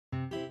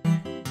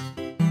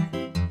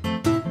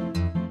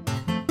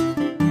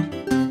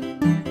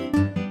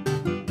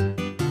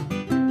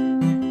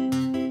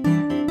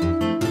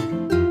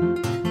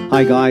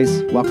Hi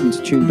guys, welcome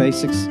to Tune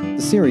Basics, the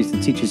series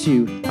that teaches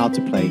you how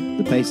to play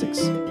the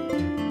basics.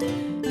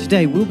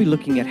 Today we'll be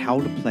looking at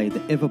how to play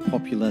the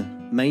ever-popular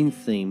main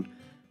theme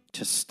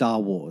to Star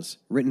Wars,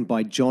 written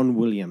by John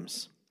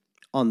Williams,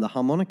 on the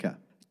harmonica.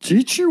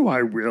 Teach you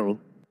I will.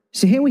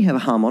 So here we have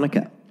a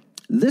harmonica.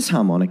 This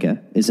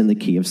harmonica is in the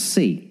key of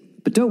C,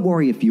 but don't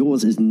worry if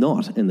yours is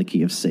not in the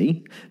key of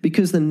C,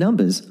 because the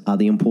numbers are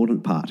the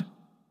important part.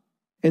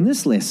 In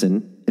this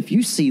lesson, if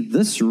you see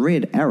this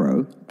red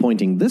arrow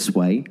pointing this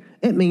way,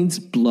 it means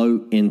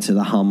blow into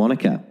the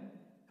harmonica.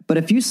 But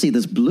if you see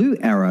this blue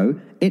arrow,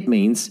 it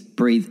means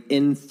breathe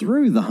in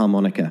through the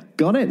harmonica.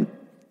 Got it?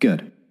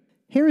 Good.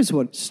 Here is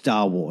what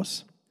Star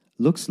Wars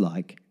looks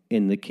like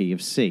in the key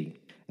of C,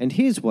 and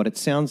here's what it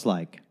sounds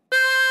like.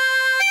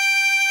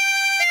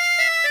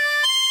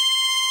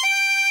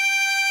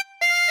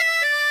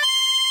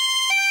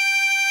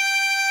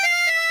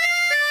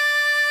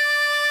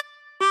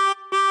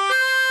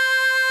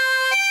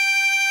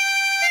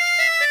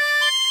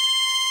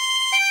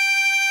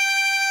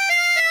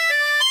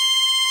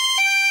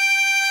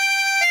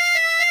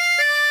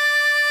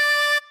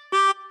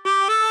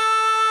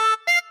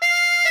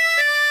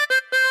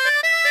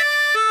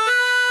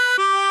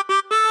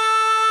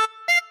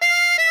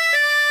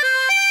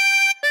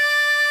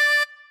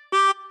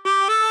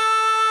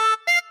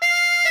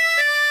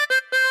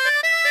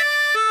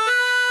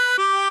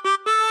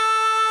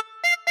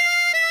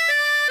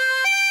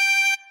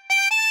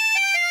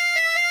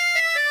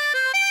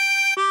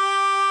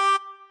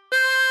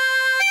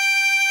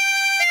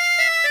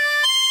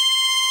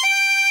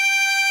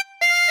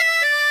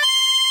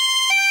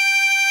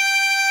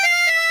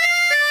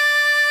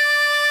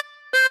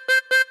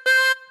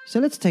 So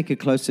let's take a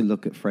closer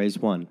look at phrase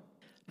 1.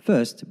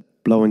 First,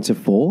 blow into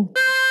 4,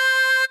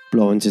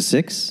 blow into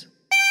 6,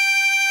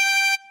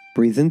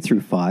 breathe in through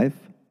 5,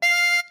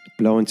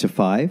 blow into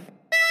 5,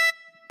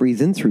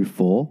 breathe in through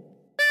 4,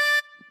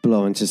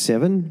 blow into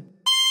 7,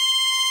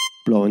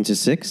 blow into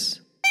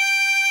 6.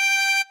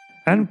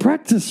 And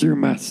practice you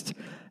must,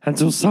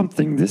 until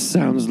something this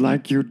sounds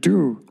like you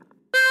do.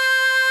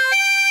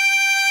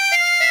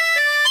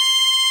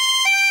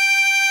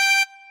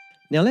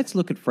 Now let's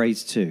look at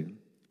phrase 2.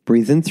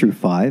 Breathe in through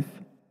 5,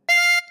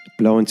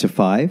 blow into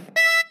 5,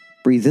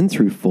 breathe in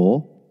through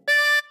 4,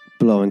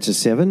 blow into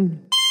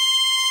 7,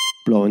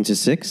 blow into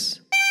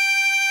 6,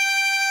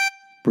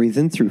 breathe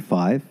in through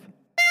 5,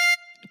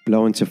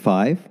 blow into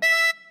 5,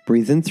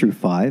 breathe in through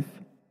 5,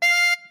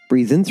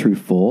 breathe in through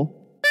 4.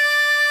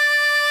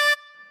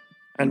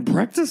 And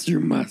practice you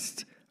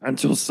must,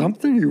 until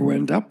something you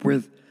end up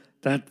with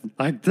that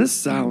like this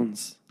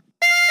sounds.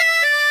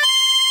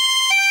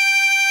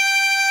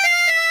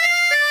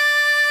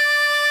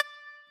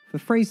 For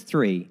phrase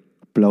 3,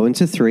 blow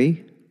into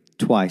 3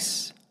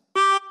 twice,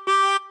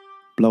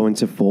 blow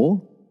into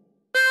 4,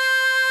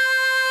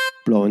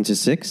 blow into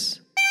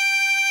 6,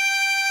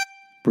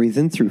 breathe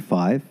in through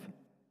 5,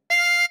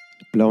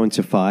 blow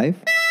into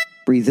 5,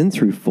 breathe in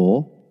through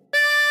 4,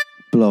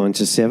 blow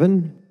into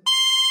 7,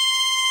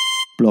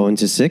 blow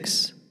into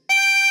 6.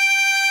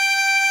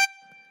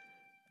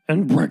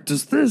 And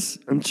practice this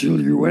until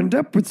you end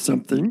up with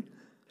something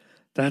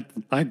that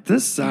like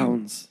this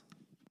sounds.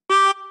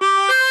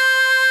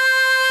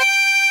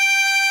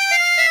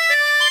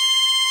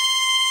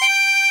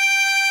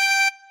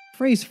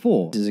 Phrase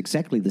 4 is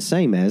exactly the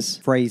same as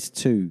phrase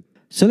 2.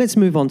 So let's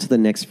move on to the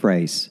next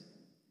phrase.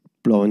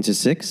 Blow into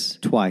 6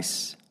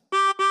 twice.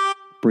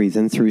 Breathe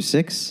in through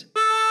 6.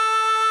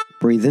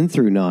 Breathe in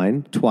through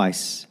 9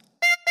 twice.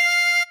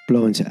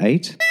 Blow into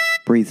 8.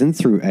 Breathe in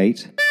through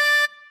 8.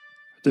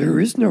 There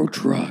is no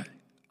try,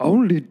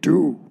 only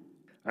do,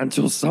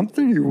 until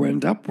something you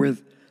end up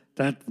with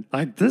that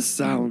like this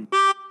sound.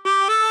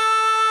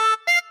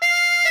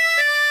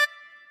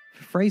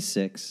 For phrase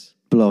 6,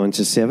 blow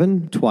into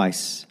 7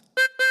 twice.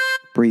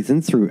 Breathe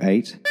in through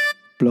 8,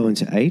 blow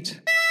into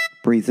 8,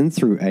 breathe in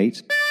through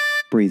 8,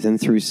 breathe in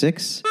through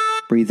 6,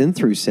 breathe in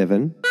through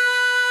 7,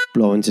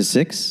 blow into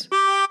 6.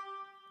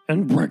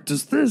 And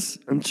practice this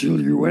until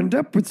you end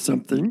up with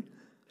something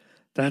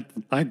that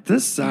like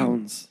this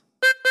sounds.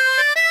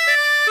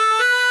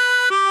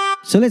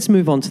 So let's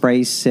move on to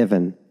phrase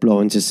 7.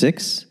 Blow into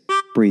 6,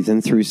 breathe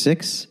in through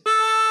 6,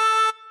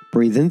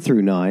 breathe in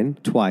through 9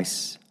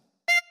 twice.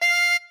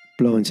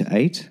 Blow into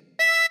 8,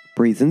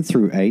 breathe in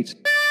through 8,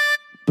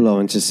 blow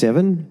into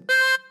 7,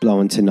 blow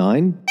into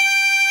 9,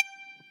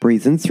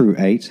 breathe in through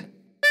 8.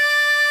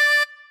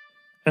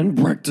 And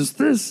practice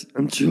this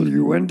until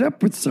you end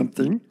up with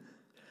something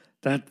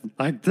that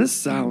like this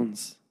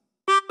sounds.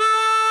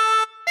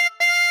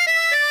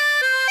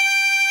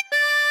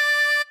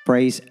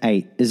 Phrase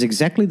 8 is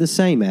exactly the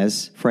same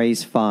as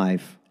phrase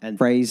 5, and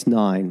phrase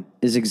 9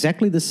 is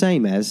exactly the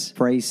same as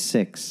phrase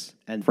 6,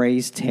 and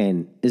phrase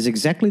 10 is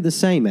exactly the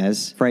same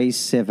as phrase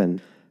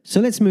 7. So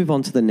let's move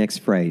on to the next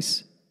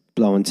phrase.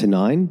 Blow into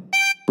 9,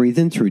 breathe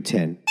in through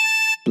 10.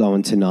 Blow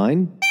into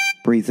 9,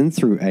 breathe in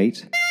through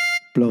 8.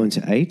 Blow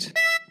into 8,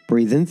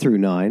 breathe in through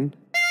 9.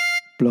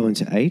 Blow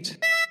into 8,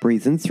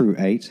 breathe in through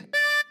 8.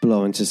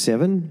 Blow into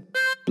 7,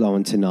 blow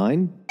into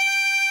 9.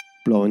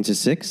 Blow into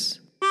 6.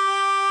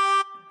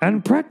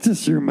 And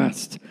practice you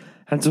must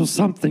until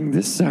something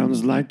this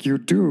sounds like you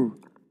do.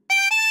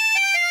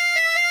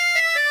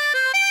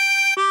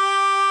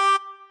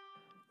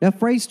 Now,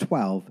 phrase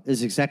 12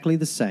 is exactly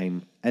the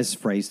same as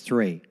phrase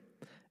 3,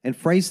 and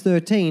phrase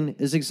 13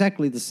 is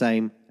exactly the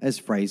same as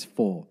phrase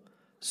 4.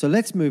 So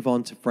let's move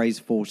on to phrase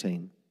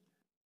 14.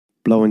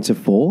 Blow into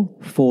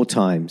 4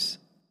 times.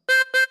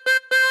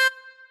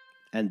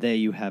 And there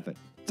you have it.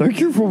 Thank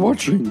you for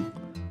watching.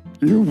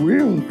 You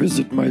will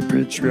visit my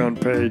Patreon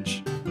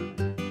page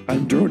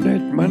and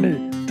donate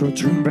money to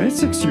Tune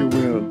Basics, you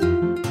will.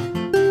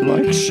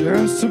 Like,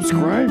 share,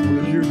 subscribe,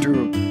 will you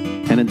do?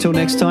 And until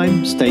next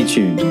time, stay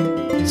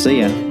tuned.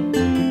 See ya.